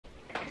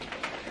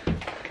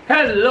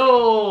Hello.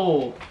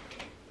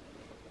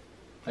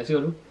 ऐसे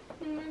करूँ?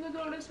 मेरे को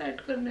थोड़ा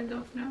सेट करने दो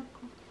अपने आप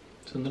को।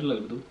 सुंदर लग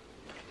रही तू।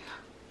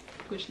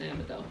 कुछ नहीं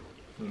बताओ।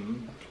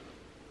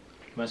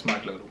 मैं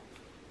स्मार्ट लग रहा हूँ।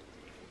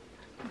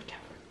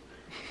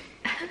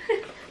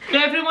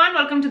 Hello everyone,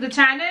 welcome to the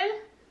channel.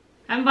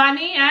 I'm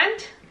Bani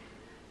and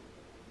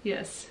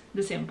yes,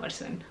 the same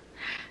person.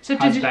 So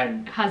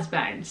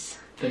husbands.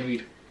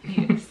 Tanveer.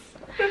 Yes.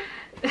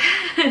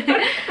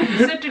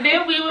 So today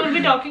we will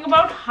be talking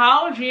about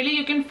how really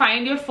you can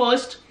find your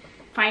first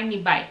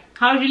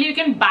how really you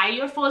can buy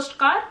your first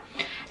car.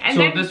 And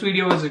so this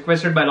video was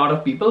requested by a lot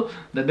of people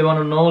that they want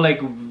to know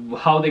like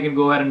how they can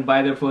go ahead and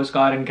buy their first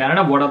car in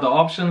Canada, what are the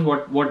options,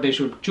 what they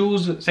should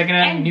choose, second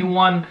hand, new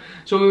one.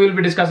 So we will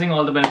be discussing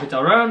all the benefits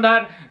around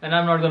that, and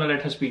I'm not going to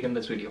let her speak in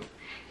this video.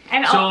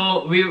 And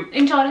so we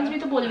insurance bhi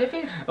to bol de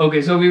phir.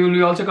 Okay, so we will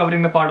be also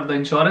covering the part of the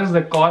insurance,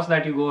 the cost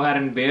that you go ahead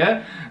and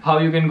bear, how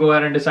you can go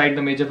ahead and decide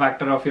the major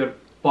factor of your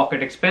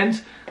pocket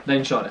expense, the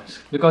insurance,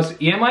 because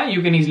EMI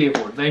you can easily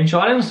afford. The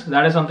insurance,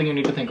 that is something you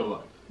need to think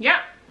about.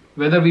 Yeah.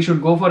 Whether we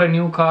should go for a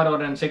new car or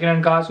a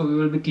second-hand car, so we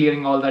will be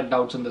clearing all that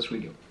doubts in this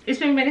video.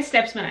 इसमें मैंने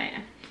steps बनाए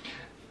हैं.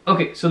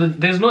 Okay, so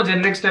there's no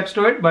generic steps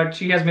to it, but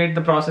she has made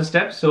the process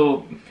steps,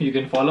 so you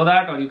can follow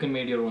that or you can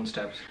make your own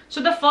steps.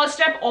 So the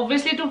first step,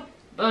 obviously, to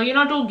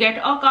to get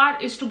a car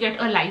is to get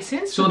a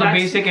license. So the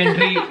basic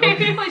entry.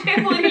 Okay. मुझे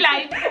पूरी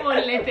line बोल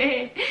लेते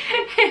हैं.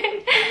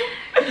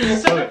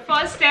 So the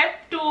first step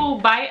to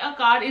buy a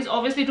car is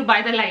obviously to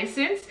buy the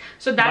license.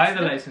 So that's buy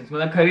the license.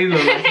 मतलब खरीद लो.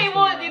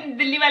 वो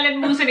दिल्ली वाले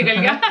मुंह से निकल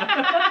गया.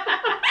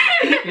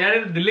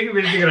 यार दिल्ली की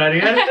बेइज्जती करा रही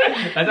है.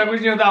 ऐसा कुछ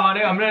नहीं होता.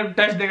 हमने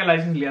टेस्ट देकर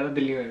लाइसेंस लिया था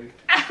दिल्ली में भी.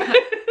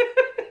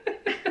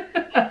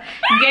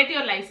 Get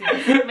your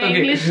license. मैं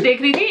इंग्लिश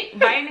देख रही थी.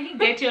 Buy नहीं,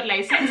 get your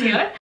license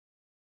here.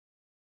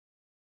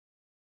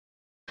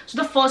 So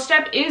the first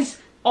step is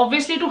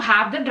obviously to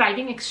have the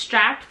driving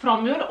extract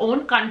from your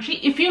own country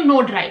if you know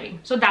driving.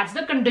 So that's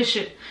the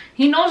condition.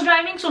 He knows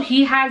driving, so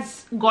he has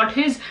got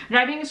his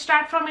driving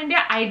extract from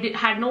India. I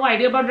had no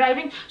idea about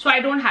driving, so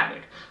I don't have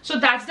it. So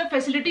that's the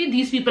facility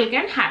these people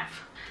can have.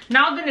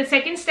 Now the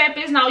second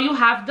step is, now you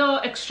have the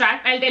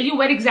extract. I'll tell you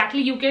where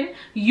exactly you can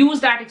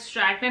use that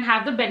extract and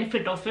have the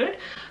benefit of it.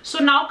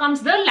 So now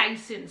comes the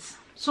license.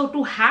 So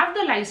to have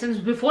the license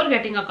before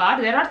getting a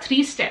car, there are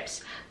 3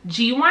 steps: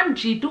 G1,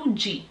 G2,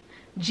 G.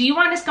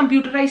 G1 is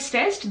computerized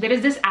test. There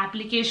is this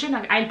application,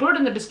 I'll put it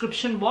in the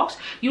description box.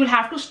 You'll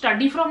have to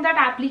study from that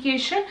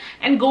application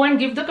and go and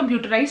give the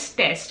computerized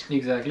test.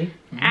 Exactly.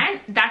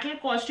 And that will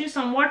cost you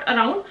somewhat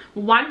around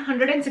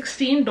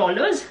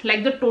 $116,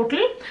 like the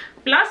total.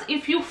 Plus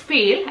if you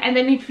fail and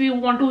then if you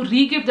want to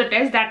re-give the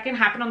test, that can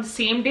happen on the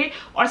same day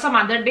or some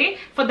other day.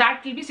 For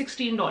that it will be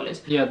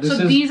 $16. Yeah,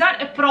 so these are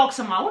approx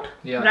amount,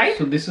 yeah, right?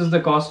 So this is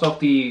the cost of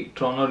the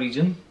Toronto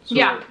region. So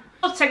yeah.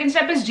 So second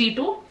step is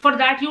G2. For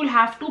that you will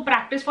have to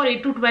practice for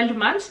 8 to 12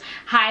 months,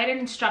 hire an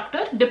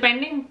instructor,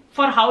 depending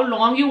for how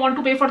long you want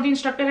to pay for the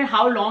instructor and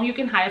how long you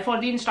can hire for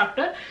the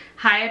instructor.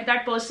 Hire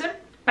that person,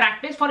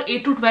 practice for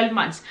 8 to 12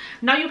 months.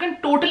 Now you can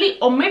totally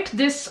omit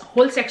this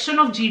whole section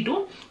of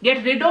G2,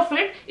 get rid of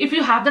it if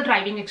you have the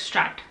driving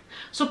extract.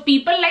 So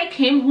people like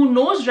him who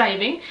knows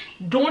driving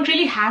don't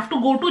really have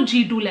to go to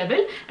G2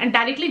 level and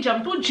directly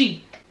jump to G.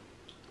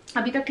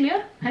 अभी तक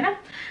clear है ना?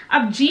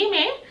 अब G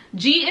में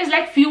G is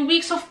like few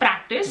weeks of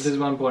practice. This is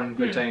one point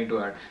which I need to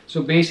add.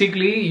 So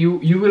basically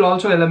you will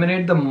also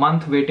eliminate the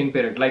month waiting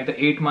period, like the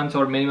 8 months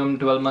or minimum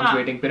 12 months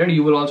waiting period.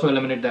 You will also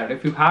eliminate that.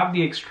 If you have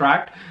the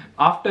extract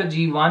after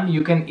G1,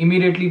 you can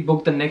immediately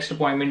book the next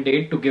appointment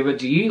date to give a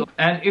G.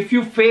 And if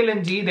you fail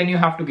in G, then you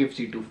have to give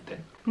G2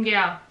 then.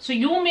 Yeah, so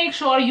you make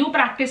sure you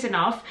practice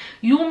enough.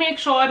 You make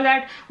sure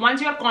that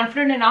once you are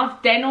confident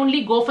enough, then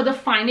only go for the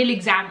final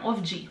exam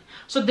of G.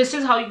 So this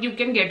is how you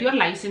can get your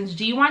license: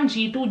 G1,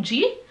 G2,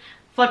 G.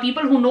 For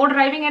people who know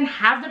driving and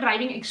have the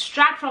driving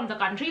extract from the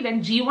country,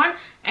 then G1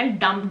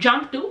 and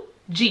jump to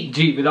G.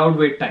 G without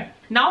wait time.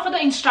 Now for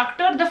the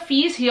instructor, the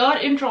fees here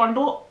in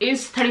Toronto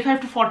is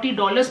 $35 to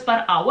 $40 per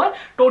hour.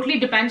 Totally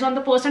depends on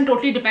the person,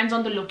 totally depends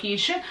on the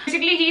location.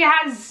 Basically he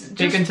has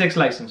taken 6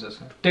 licenses.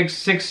 Takes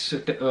 6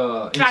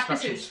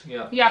 practices.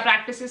 Yeah,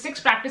 practices.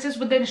 6 practices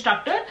with the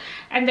instructor,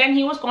 and then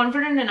he was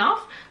confident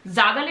enough.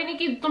 ज़्यादा लेने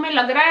की तुम्हें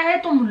लग रहा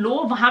है, तुम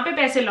लो वहाँ पे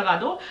पैसे लगा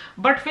दो,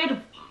 but फिर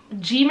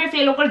G में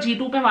fail होकर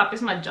G2 पे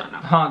वापस मत जाना.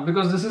 हाँ,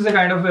 because this is a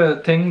kind of a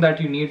thing that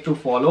you need to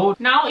follow.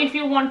 Now if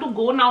you want to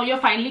go, now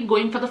you're finally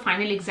going for the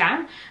final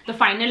exam, the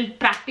final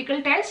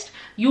practical test,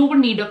 you would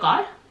need a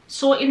car.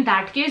 So in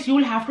that case, you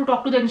will have to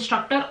talk to the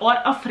instructor or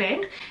a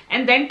friend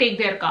and then take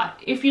their car.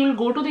 If you will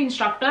go to the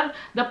instructor,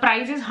 the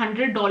price is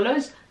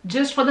 $100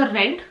 just for the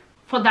rent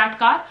for that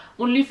car,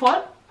 only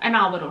for an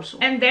hour or so.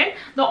 And then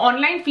the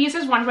online fees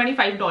is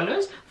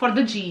 $125 for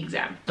the G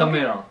exam.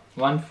 Somewhere around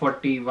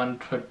 140,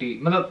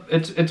 130.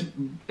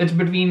 It's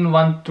between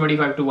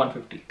 125 to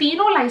 150.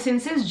 Tino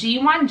licenses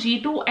G1,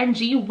 G2 and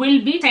G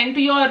will be sent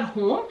to your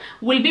home,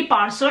 will be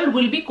parceled,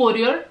 will be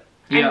courier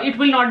and it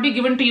will not be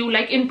given to you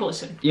like in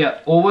person. Yeah,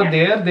 over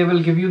there they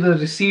will give you the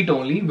receipt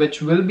only,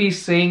 which will be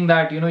saying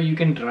that you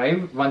can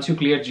drive once you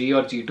clear G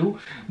or G2.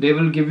 They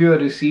will give you a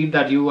receipt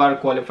that you are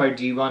qualified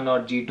G1 or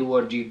G2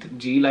 or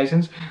G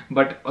license,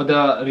 but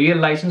the real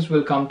license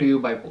will come to you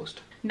by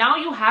post. Now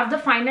you have the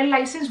final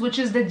license, which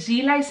is the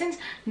G license.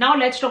 Now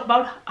let's talk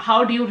about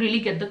how do you really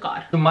get the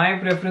car. So my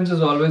preference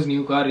is always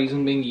new car.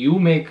 Reason being, you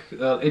make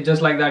it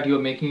just like that. You're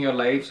making your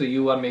life, so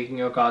you are making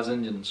your car's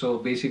engine. So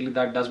basically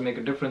that does make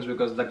a difference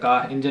because the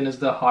car engine is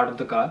the heart of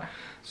the car.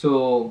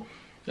 So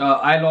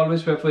I'll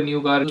always prefer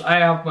new cars. I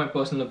have my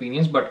personal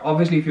opinions, but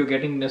obviously if you're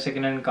getting a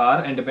second-hand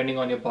car and depending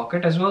on your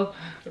pocket as well,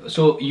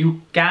 so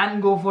you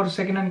can go for a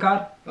second-hand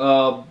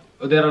car.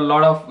 There are a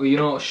lot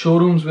of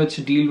showrooms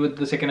which deal with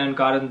the second-hand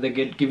car, and they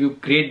give you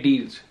great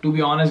deals. To be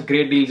honest,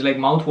 great deals, like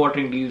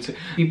mouth-watering deals.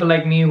 People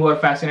like me who are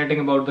fascinating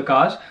about the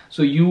cars,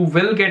 so you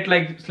will get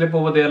like slip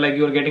over there like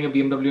you're getting a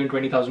BMW in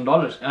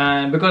 $20,000,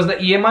 and because the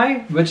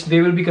EMI which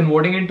they will be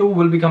converting into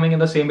will be coming in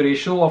the same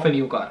ratio of a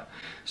new car.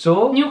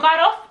 So new car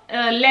of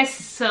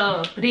less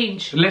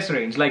range,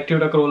 like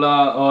Toyota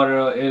Corolla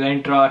or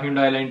Elantra,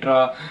 Hyundai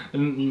Elantra.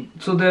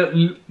 So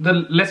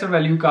the lesser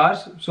value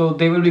cars, so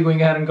they will be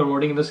going ahead and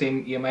converting in the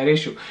same EMI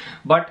ratio.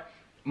 But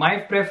my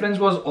preference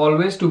was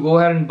always to go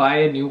ahead and buy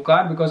a new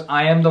car because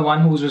I am the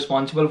one who's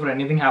responsible for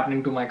anything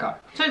happening to my car.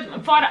 So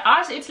for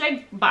us, it's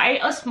like buy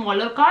a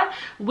smaller car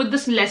with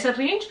this lesser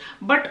range,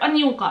 but a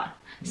new car.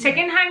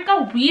 Second hand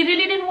car, we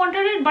really didn't want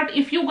it, but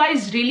if you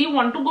guys really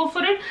want to go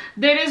for it,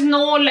 there is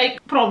no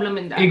like problem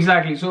in that.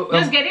 Exactly. So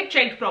just get it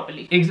checked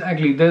properly.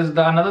 Exactly. There's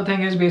another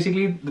thing is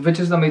basically, which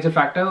is the major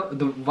factor,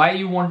 why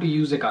you want to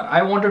use a car.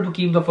 I wanted to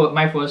keep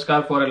my first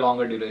car for a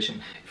longer duration.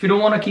 If you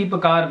don't want to keep a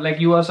car, like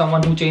you are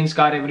someone who changes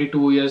car every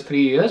 2 years,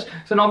 3 years,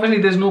 so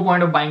obviously there's no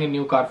point of buying a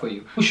new car for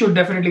you. You should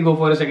definitely go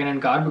for a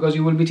second-hand car because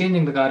you will be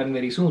changing the car in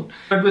very soon.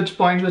 But which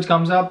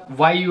comes up,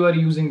 why you are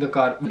using the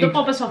car. The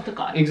purpose of the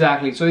car.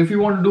 Exactly. So if you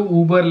want to do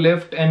Uber,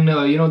 Lyft,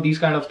 and these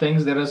kind of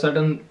things, there are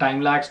certain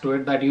time lags to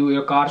it that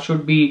your car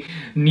should be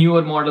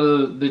newer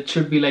model. It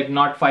should be like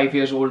not 5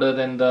 years older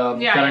than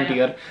the current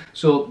year.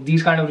 So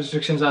these kind of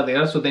restrictions are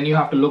there. So then you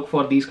have to look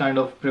for these kind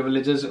of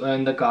privileges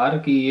in the car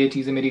कि ये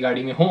चीजें मेरी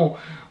गाड़ी में हो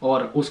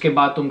और उसके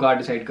बाद तुम कार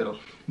decide करो.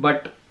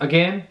 But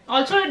again,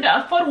 also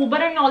for Uber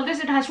and all this,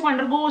 it has to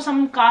undergo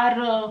some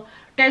car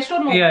test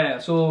or no? Yeah.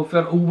 So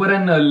for Uber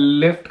and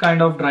Lyft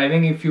kind of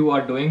driving, if you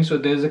are doing, so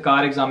there's a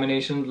car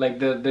examination, like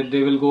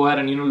they will go ahead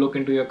and look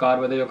into your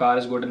car whether your car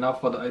is good enough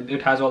for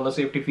it has all the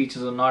safety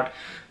features or not.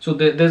 So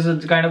there's a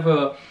kind of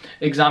a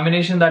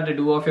examination that they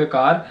do of your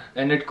car,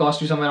 and it costs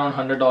you somewhere around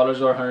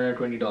 $100 or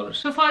 $120.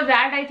 So for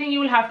that, I think you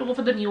will have to go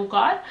for the new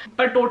car,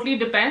 but totally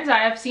depends. I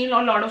have seen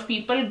a lot of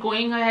people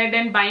going ahead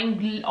and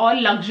buying all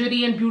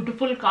luxury and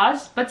beautiful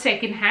cars, but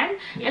second hand,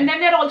 and then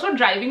they're also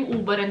driving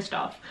Uber and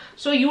stuff.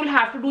 So you'll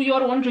have to do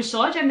your own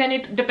research, and then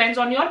it depends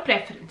on your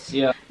preference.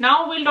 Yeah.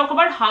 Now we'll talk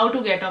about how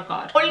to get a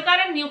car. Old car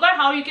and new car,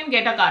 how you can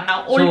get a car.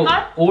 Now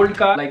old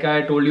car, like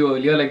I told you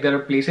earlier, like there are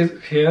places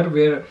here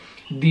where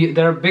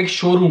there are big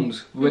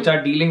showrooms which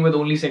are dealing with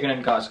only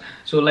second-hand cars.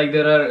 So like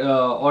there are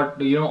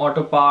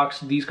auto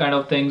parks, these kind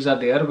of things are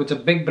there, which are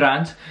big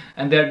brands,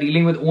 and they are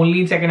dealing with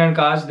only second-hand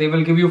cars. They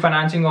will give you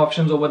financing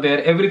options over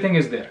there. Everything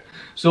is there.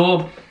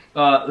 So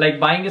like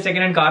buying a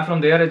second-hand car from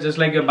there is just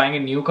like you're buying a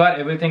new car.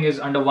 Everything is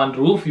under one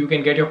roof. You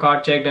can get your car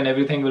checked and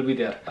everything will be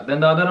there. Then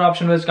the other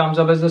option which comes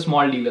up is the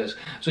small dealers.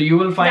 So you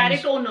will find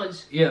direct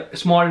owners. Yeah,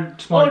 small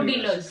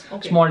dealers.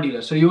 Okay. Small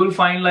dealers. So you will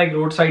find like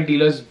roadside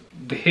dealers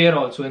here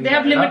also. They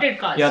have limited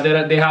cars. Yeah,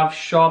 they have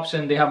shops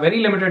and they have very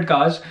limited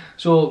cars.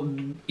 So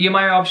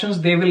EMI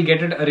options, they will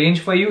get it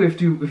arranged for you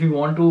if you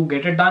want to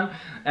get it done,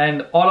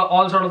 and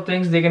all sort of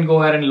things they can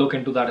go ahead and look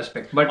into that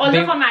aspect. But all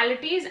the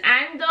formalities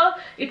and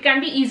it can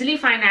be easily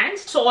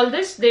financed. So all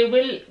this they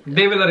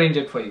will arrange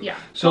it for you. Yeah.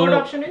 So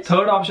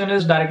third option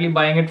is directly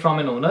buying it from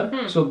an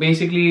owner. So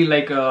basically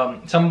like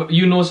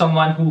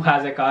someone who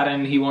has a car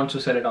and he wants to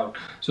sell it out.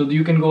 So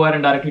you can go ahead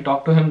and directly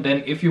talk to him.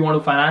 Then if you want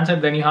to finance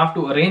it, then you have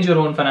to arrange your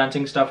own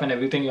financing stuff and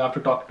everything. You have to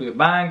talk to your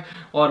bank,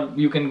 or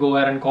you can go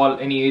ahead and call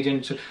any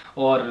agents,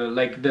 or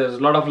like there's a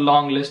lot of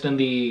long list in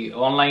the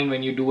online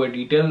when you do a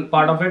detail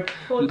part of it.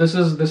 Cool. This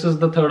is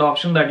the third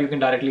option, that you can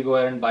directly go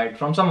ahead and buy it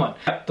from someone.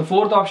 The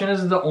fourth option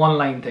is the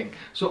online thing.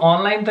 So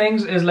online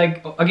things is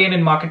like, again,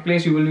 in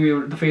marketplace, you will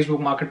be the Facebook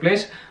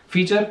marketplace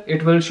feature.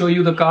 It will show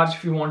you the cars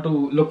if you want to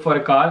look for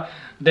a car.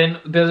 Then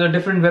there's a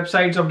different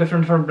websites of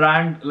different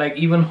brand, like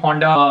even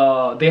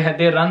Honda.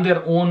 They run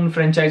their own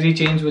franchisee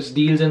chains which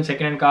deals in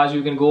second-hand cars.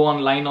 You can go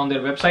online on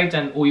their websites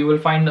and you will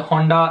find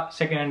Honda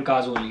second-hand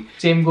cars only.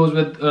 Same goes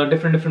with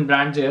different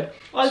brands here.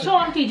 Also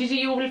on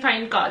Kijiji you will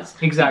find cars.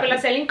 Exactly. People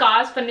are selling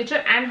cars,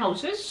 furniture and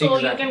houses. So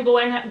you can go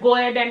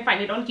ahead and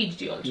find it on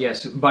Kijiji also.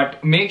 Yes,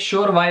 but make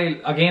sure, while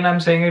again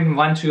I'm saying it,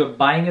 once you're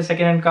buying a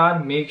second-hand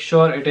car, make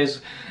sure it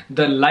is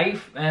the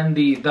life and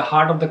the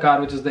heart of the car,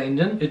 which is the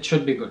engine. It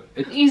should be good.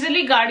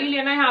 Easily गाड़ी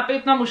लेना यहाँ पे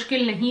इतना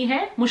मुश्किल नहीं है,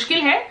 मुश्किल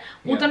है,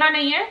 उतना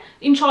नहीं है.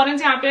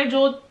 इंश्योरेंस यहाँ पे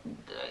जो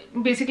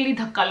basically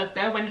धक्का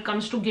लगता है when it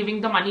comes to giving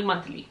the money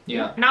monthly.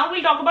 Yeah. Now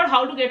we'll talk about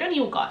how to get a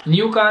new car.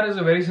 New car is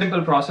a very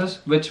simple process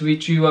which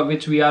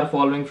we are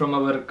following from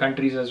our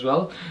countries as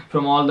well,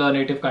 from all the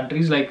native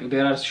countries. Like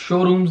there are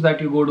showrooms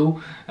that you go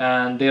to,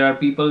 and there are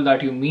people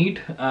that you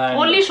meet. And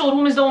only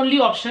showroom is the only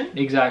option.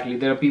 Exactly.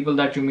 There are people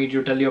that you meet.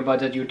 You tell your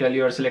budget. You tell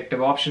your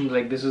selective options.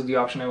 Like this is the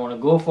option I want to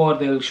go for.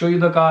 They'll show you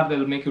the car.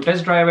 They'll make you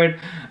test drive it,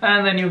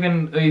 and then you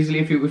can easily,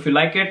 if you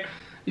like it,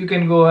 you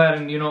can go ahead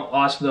and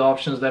ask the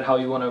options that how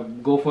you want to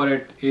go for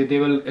it. They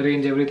will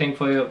arrange everything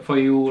for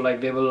you. Like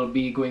they will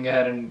be going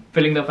ahead and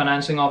filling the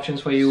financing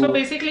options for you. So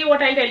basically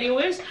what I'll tell you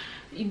is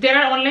there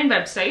are online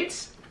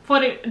websites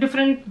for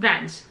different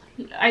brands.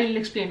 I'll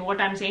explain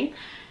what I'm saying.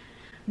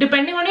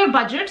 Depending on your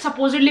budget,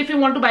 supposedly if you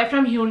want to buy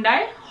from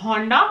Hyundai,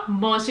 Honda,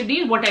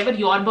 Mercedes, whatever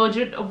your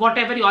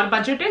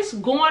budget is,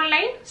 go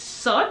online,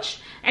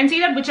 search and see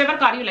that whichever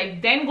car you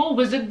like. Then go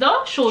visit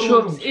the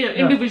showrooms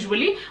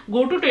individually.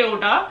 Go to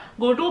Toyota,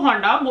 go to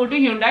Honda, go to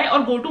Hyundai,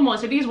 or go to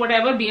Mercedes,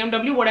 whatever,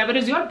 BMW, whatever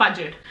is your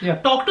budget.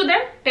 Talk to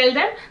them, tell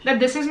them that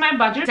this is my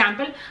budget.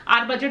 Example,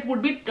 our budget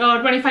would be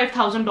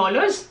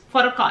 $25,000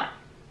 for a car.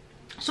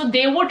 So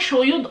they would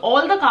show you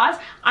all the cars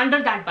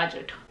under that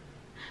budget.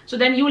 So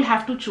then you will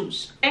have to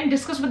choose and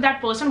discuss with that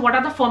person what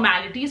are the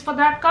formalities for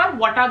that car,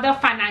 what are the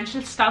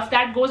financial stuff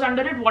that goes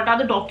under it, what are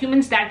the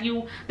documents that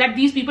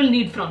these people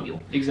need from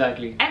you.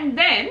 Exactly. And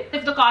then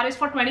if the car is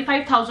for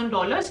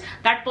 $25,000,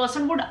 that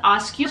person would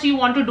ask you, so you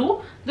want to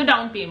do the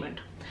down payment.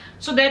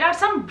 So there are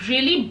some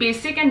really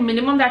basic and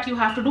minimum that you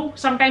have to do.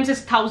 Sometimes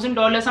it's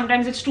 $1,000,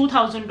 sometimes it's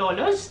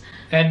 $2,000.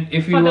 And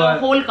if you for the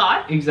whole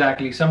car.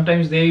 Exactly.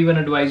 Sometimes they even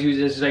advise you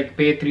just like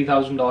pay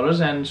 $3,000,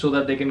 and so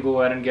that they can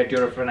go ahead and get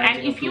your financing.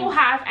 And if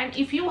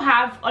you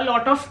have a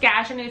lot of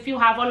cash, and if you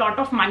have a lot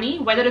of money,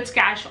 whether it's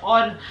cash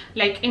or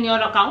like in your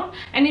account,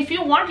 and if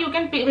you want, you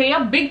can pay a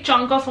big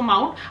chunk of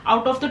amount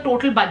out of the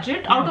total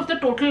budget, out of the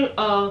total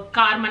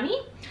car money.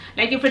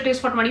 Like if it is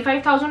for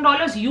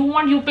 $25,000,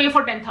 you pay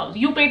for $10,000.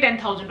 You pay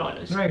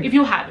 $10,000 right. if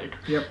you have it.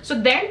 Yep. So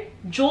then,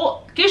 जो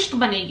किश्त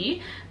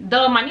बनेगी,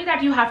 the money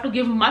that you have to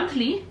give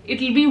monthly, it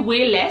will be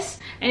way less,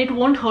 and it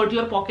won't hurt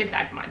your pocket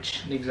that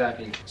much.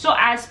 Exactly. So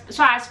as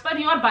per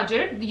your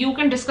budget, you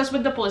can discuss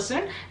with the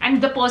person,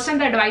 and the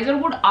advisor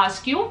would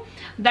ask you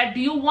that do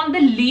you want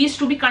the lease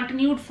to be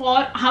continued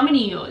for how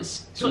many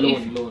years? So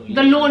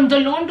the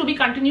loan to be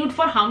continued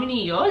for how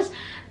many years?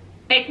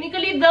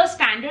 Technically, the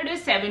standard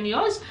is 7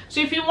 years. So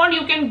if you want,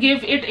 you can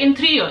give it in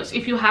 3 years.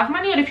 If you have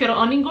money, or if you're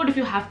earning good, if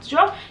you have the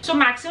job. So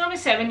maximum is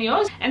 7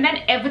 years. And then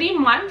every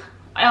month,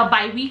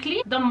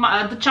 bi-weekly,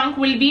 the chunk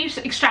will be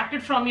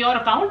extracted from your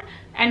account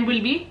and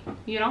will be,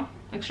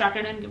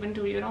 extracted and given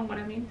to you. You know what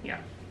I mean? Yeah.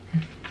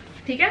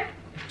 Okay?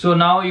 So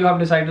now you have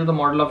decided the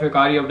model of your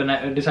car, you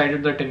have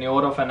decided the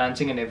tenure of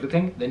financing and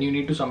everything. Then you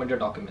need to submit your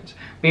documents.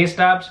 Pay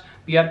stubs,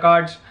 PR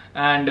cards,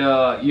 and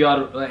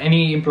your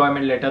any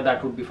employment letter,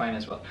 that would be fine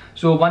as well.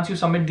 So once you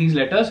submit these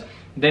letters,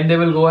 then they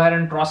will go ahead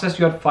and process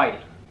your file,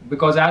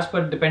 because as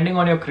per depending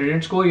on your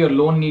credit score, your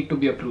loan need to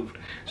be approved.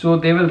 So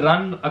they will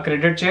run a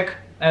credit check.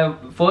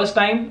 First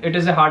time it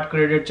is a hard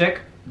credit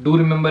check. Do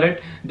remember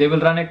it. They will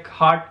run a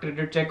hard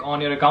credit check on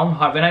your account.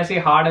 When I say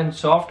hard and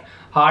soft,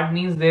 hard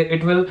means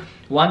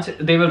once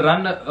they will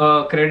run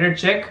a credit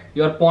check,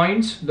 your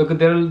points, there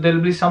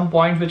will be some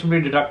points which will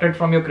be deducted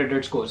from your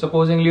credit score.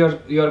 Supposingly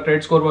your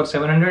credit score was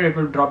 700, it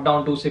will drop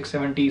down to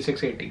 670,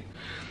 680.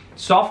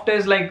 Soft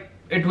is like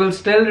it will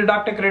still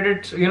deduct a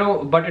credit,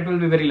 but it will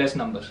be very less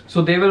numbers.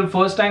 So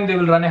first time they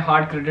will run a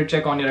hard credit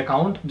check on your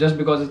account, just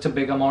because it's a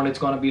big amount. It's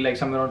going to be like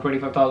somewhere around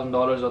 $25,000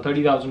 or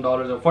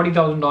 $30,000 or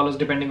 $40,000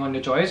 depending on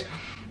your choice.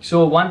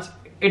 So once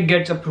it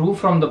gets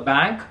approved from the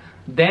bank,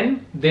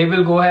 then they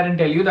will go ahead and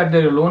tell you that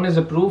your loan is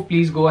approved,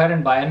 please go ahead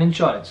and buy an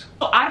insurance.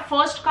 So our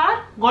first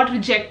car got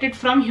rejected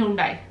from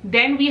Hyundai.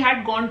 Then we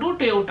had gone to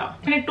Toyota,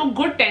 and it took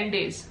good 10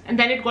 days, and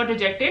then it got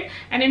rejected.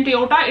 And in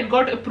Toyota, it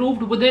got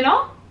approved within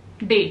a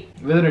day.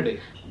 Within a day?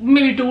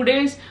 Maybe 2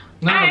 days.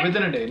 No,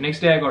 within a day.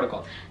 Next day I got a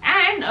call.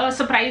 And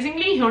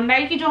surprisingly,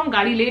 Hyundai ki jo hum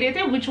gaadi le rahe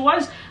the, which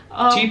was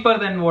cheaper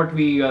than what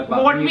we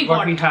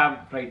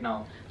have right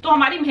now. तो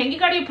हमारी महंगी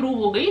गाड़ी approve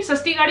हो गई,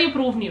 सस्ती गाड़ी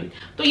approve नहीं हुई.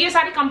 तो ये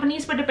सारी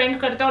कंपनीज पे डिपेंड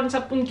करता है, और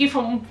सब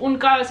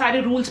उनका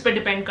सारे रूल्स पे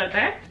डिपेंड करता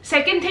है.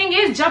 सेकंड थिंग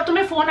इज, जब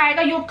तुम्हें फोन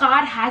आएगा your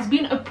car has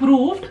been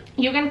approved,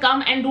 you can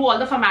come and do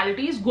all the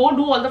formalities, go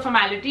do all the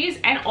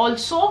formalities, and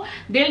also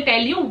they will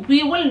tell you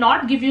we will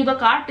not give you the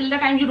car till the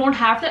time you don't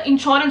have the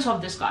insurance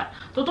of this car.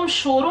 तो तुम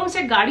showroom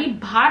से गाड़ी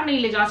बाहर नहीं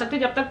ले जा सकते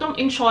जब तक तुम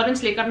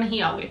इंश्योरेंस लेकर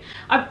नहीं आओगे.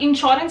 अब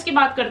इंश्योरेंस की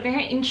बात करते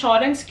हैं.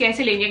 इंश्योरेंस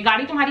कैसे लेंगे?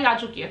 गाड़ी तुम्हारी आ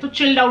चुकी है तो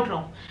चिल्ड आउट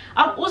रहो.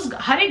 अब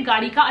हर एक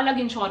गाड़ी का अलग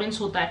इंश्योरेंस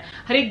होता है.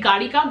 हर एक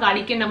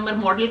गाड़ी के नंबर,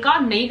 मॉडल का,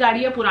 नई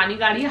गाड़ी है पुरानी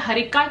गाड़ी है, हर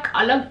एक का एक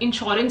अलग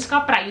इंश्योरेंस का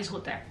प्राइस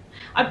होता है.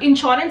 अब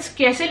इंश्योरेंस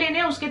कैसे लेने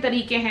हैं उसके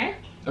तरीके हैं.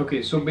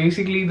 Okay, so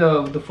basically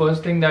the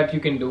first thing that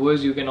you can do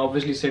is you can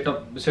obviously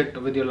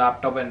sit with your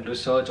laptop and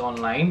research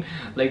online.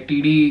 Like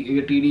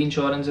TD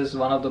insurance is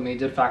one of the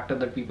major factor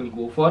that people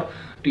go for.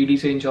 TD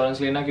से insurance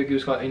लेना क्योंकि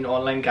उसका in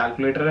online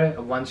calculator है.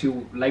 Once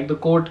you like the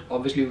quote,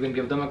 obviously you can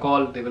give them a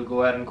call. They will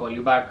go ahead and call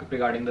you back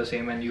regarding the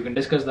same, and you can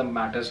discuss the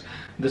matters.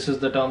 This is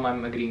the term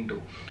I'm agreeing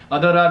to.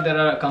 There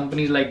are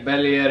companies like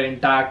Bel Air,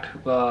 Intact.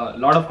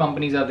 Lot of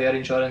companies are there,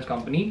 insurance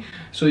company.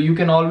 So you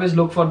can always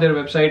look for their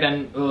website,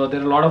 and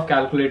there are a lot of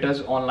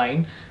calculators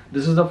online.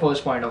 This is the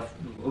first point of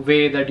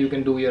way that you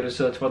can do your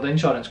research for the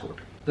insurance quote.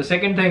 The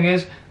second thing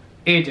is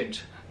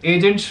agents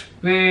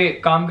पे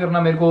काम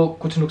करना मेरे को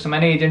कुछ नुकसान,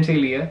 मैंने agent से ही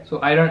लिया है, सो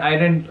आई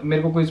डेंट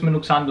मेरे को कोई इसमें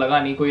नुकसान लगा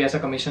नहीं, कोई ऐसा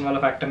कमीशन वाला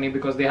फैक्टर नहीं,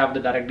 because they have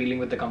the direct dealing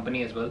with the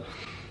company as well.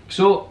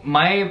 So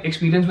my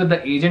experience with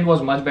the agent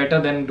was much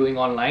better than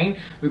doing online,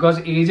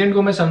 because agent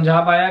को मैं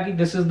समझा पाया कि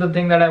this is the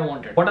thing that I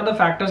wanted. What are the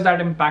factors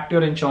that impact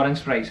your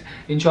insurance price?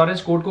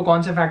 Insurance quote को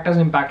कौन से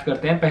factors impact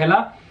करते हैं?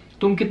 पहला,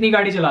 तुम कितनी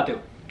गाड़ी चलाते हो,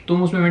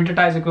 तुम उसमें विंटर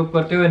टायर्स इक्विप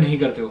करते हो या नहीं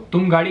करते हो,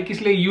 तुम गाड़ी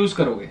किस लिए यूज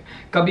करोगे,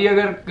 कभी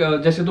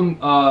अगर जैसे तुम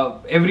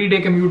एवरी डे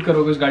कम्यूट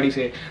करोगे उस गाड़ी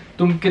से,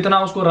 तुम कितना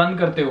उसको रन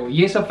करते हो,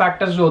 ये सब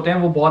फैक्टर्स जो होते हैं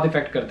वो बहुत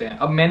इफेक्ट करते हैं.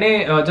 अब मैंने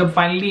जब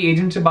फाइनली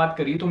एजेंट से बात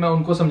करी तो मैं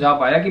उनको समझा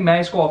पाया कि मैं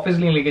इसको ऑफिस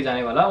नहीं लेके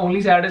जाने वाला,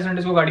 ओनली सैटरडे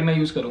संडे को गाड़ी में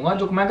यूज करूंगा,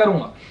 जो मैं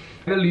करूंगा.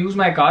 I will use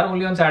my car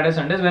only on Saturdays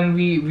Sundays when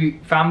we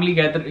family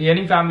gather,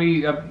 यानी family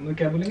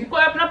क्या बोलेंगे,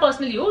 कोई अपना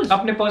पर्सनल यूज,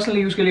 अपने पर्सनल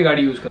यूज के लिए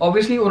गाड़ी यूज कर.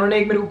 ऑब्वियसली उन्होंने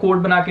एक मेरे को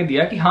कोड बना के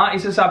दिया कि हाँ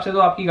इस हिसाब से तो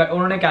आपकी,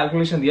 उन्होंने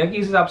कैलकुलेशन दिया कि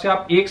इस हिसाब से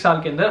आप एक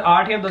साल के अंदर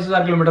 8 या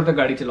 10,000 किलोमीटर तक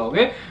गाड़ी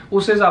चलाओगे,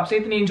 उस हिसाब से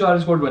इतनी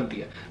इंश्योरेंस कोड बनती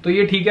है. तो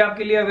ये ठीक है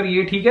आपके लिए, अगर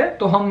ये ठीक है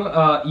तो हम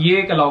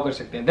ये अलाउ कर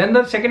सकते हैं. Then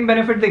the second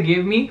benefit they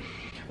gave me,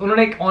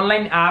 उन्होंने एक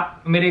ऑनलाइन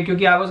ऐप मेरे,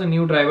 क्योंकि I was a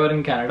new driver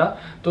in Canada,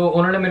 तो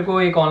उन्होंने मेरे को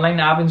एक ऑनलाइन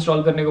ऐप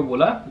इंस्टॉल करने को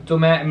बोला. तो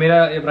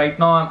मेरा right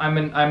now I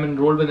am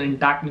enrolled with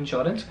intact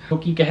insurance, जो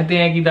कि कहते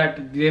हैं कि that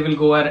they will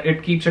go and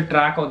it keeps a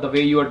track of the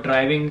way you are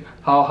driving,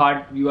 how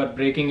hard you are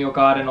breaking your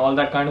car and all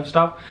that kind of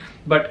stuff.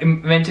 But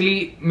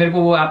eventually मेरे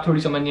को वो app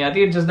थोड़ी समझ नहीं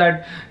आती. It's just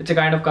that it's a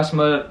kind of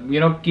customer,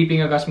 you know,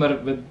 keeping a customer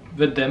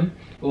with them.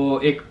 वो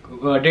एक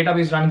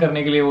database run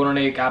करने के लिए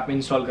उन्होंने एक ऐप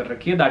इंस्टॉल कर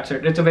रखी है. That's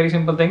it. It's a very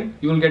simple thing.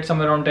 You will get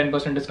somewhere around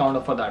 10% discount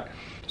for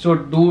that.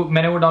 सो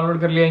मैंने वो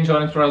डाउनलोड कर लिया,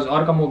 इंश्योरेंस प्राइस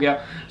और कम हो गया.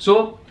 So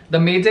the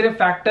major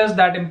factors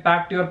that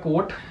impact your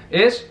coat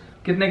is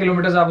कितने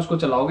किलोमीटर आप उसको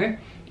चलाओगे,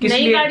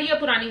 नई गाड़ी या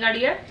पुरानी गाड़ी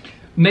है,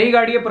 नई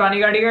गाड़ी या पुरानी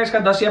गाड़ी का इसका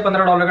 $10 या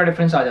 $15 का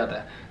डिफरेंस आ जाता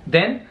है.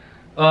 देन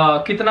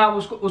कितना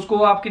उसको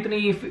आप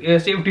कितनी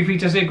सेफ्टी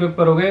फीचर से इक्विप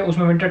करोगे,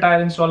 उसमें विंटर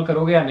टायर इंस्टॉल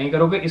करोगे या नहीं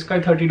करोगे, इसका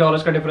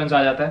 $30 का डिफरेंस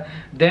आ जाता है.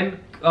 देन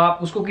आप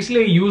उसको किस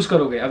लिए यूज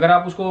करोगे, अगर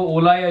आप उसको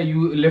ओला या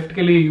लिफ्ट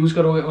के लिए यूज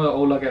करोगे,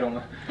 ओला कह रहा हूं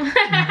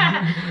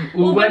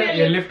मैं, उबर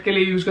या लिफ्ट के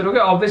लिए यूज करोगे,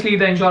 obviously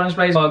the insurance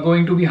price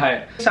going to be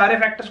higher. सारे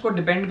फैक्टर्स को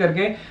डिपेंड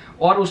करके,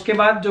 और उसके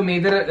बाद जो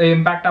मेजर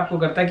इम्पैक्ट आपको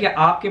करता है कि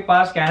आपके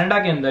पास कनाडा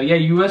के अंदर या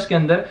यूएस के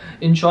अंदर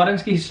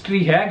इंश्योरेंस की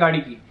हिस्ट्री है गाड़ी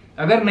की.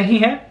 अगर नहीं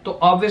है तो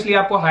ऑब्वियसली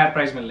आपको हायर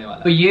प्राइस मिलने वाला.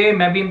 तो ये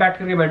मैं भी इम्पैक्ट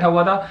करके बैठा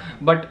हुआ था,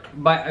 बट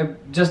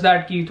जस्ट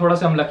दैट कि थोड़ा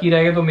सा हम लकी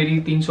रह गए, तो मेरी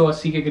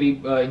 380 के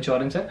करीब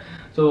इंश्योरेंस है,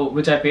 सो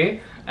विच आई पे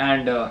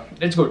एंड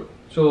इट्स गुड.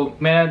 सो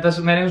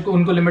मैंने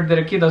उनको लिमिट दे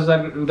रखी है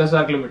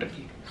 10,000 किलोमीटर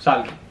की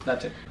साल की.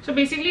 That's it. So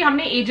basically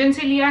हमने एजेंट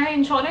से लिया है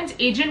इंश्योरेंस.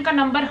 एजेंट का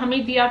नंबर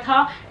हमें दिया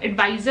था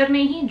एडवाइजर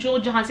ने ही, जो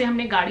जहां से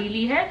हमने गाड़ी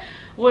ली है.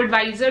 वो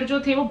एडवाइजर जो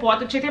थे वो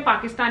बहुत अच्छे थे,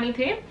 पाकिस्तानी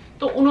थे,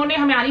 तो उन्होंने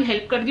हमारी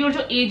हेल्प कर दी. और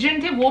जो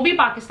एजेंट थे वो भी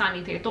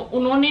पाकिस्तानी थे, तो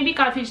उन्होंने भी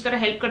काफी इस तरह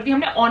हेल्प कर दी.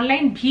 हमने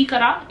ऑनलाइन भी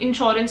करा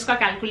इंश्योरेंस का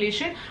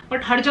कैलकुलेशन,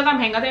 बट हर जगह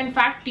महंगा था.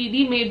 इनफैक्ट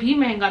टीडी में भी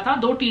महंगा था.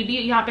 दो टीडी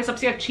यहाँ पे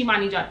सबसे अच्छी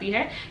मानी जाती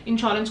है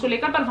इंश्योरेंस को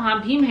लेकर, पर वहां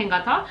भी महंगा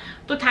था.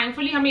 तो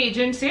थैंकफुली हमें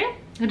एजेंट से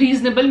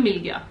रीजनेबल मिल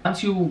गया.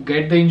 Once you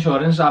get the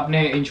insurance,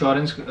 आपने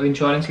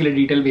इंश्योरेंस के लिए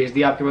डिटेल भेज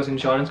दिया, आपके पास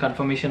इंश्योरेंस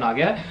कंफर्मेशन आ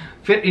गया.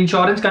 फिर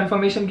इंश्योरेंस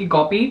कंफर्मेशन की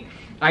copy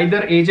either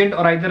agent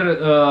or either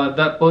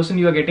the person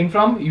you are getting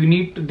from,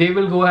 they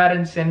will go ahead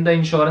and send the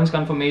insurance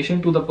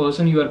confirmation to the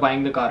person you are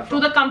buying the car from, to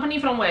the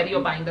company from where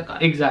you're buying the car.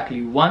 Exactly.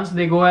 Once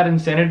they go ahead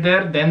and send it there,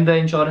 then the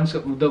insurance,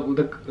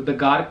 the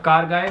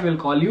car guy will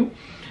call you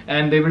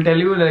and they will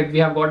tell you like,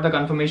 we have got the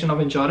confirmation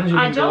of insurance, you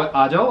can go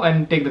aa jao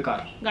and take the car,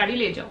 gaadi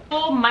le jao.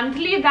 So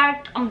monthly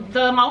that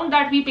the amount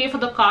that we pay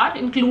for the car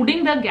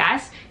including the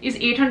gas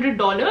is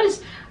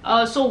 $800.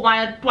 So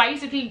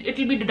twice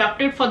it will be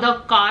deducted for the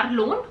car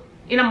loan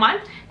in a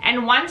month,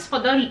 and once for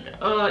the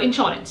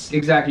insurance.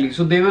 Exactly.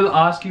 So they will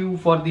ask you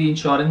for the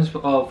insurance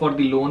for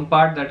the loan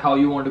part, that how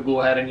you want to go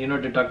ahead and, you know,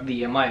 deduct the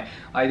EMI.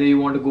 Either you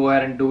want to go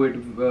ahead and do it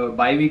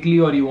bi-weekly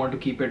or you want to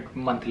keep it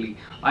monthly.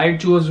 I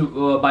chose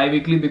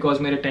bi-weekly because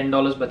मेरे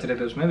 $10 बच रहे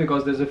थे उसमें,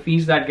 because there's a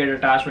fees that get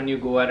attached when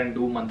you go ahead and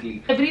do monthly.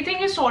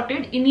 Everything is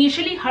sorted.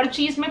 Initially हर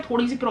चीज में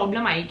थोड़ी सी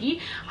problem आएगी,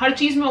 हर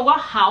चीज में होगा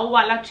how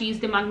वाला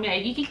चीज दिमाग में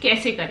आएगी कि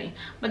कैसे करें,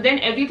 but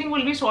then everything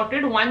will be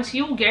sorted once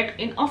you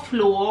get in a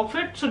flow of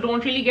it. So don't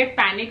really get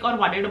panic or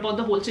worried about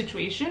the whole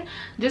situation.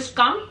 Just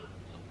come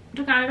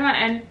to Canada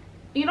and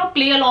you know,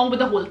 play along with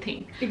the whole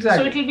thing.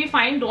 Exactly. So it will be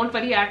fine, don't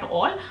worry at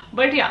all.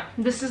 But yeah,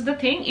 this is the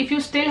thing. If you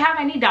still have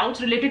any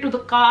doubts related to the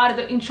car,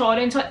 the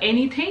insurance, or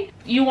anything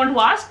you want to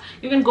ask,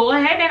 you can go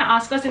ahead and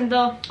ask us in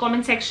the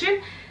comment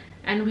section,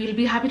 and we'll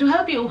be happy to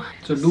help you.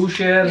 So do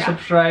share,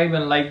 subscribe,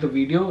 and like the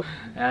video,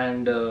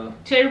 and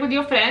share it with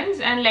your friends,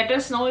 and let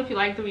us know if you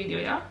like the video.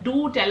 Yeah,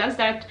 do tell us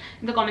that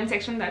in the comment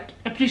section, that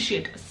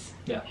appreciate us.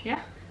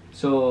 Yeah.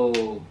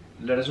 So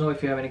let us know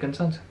if you have any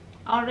concerns.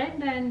 All right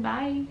then,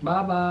 bye.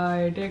 Bye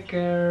bye, take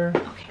care.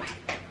 Okay,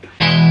 bye.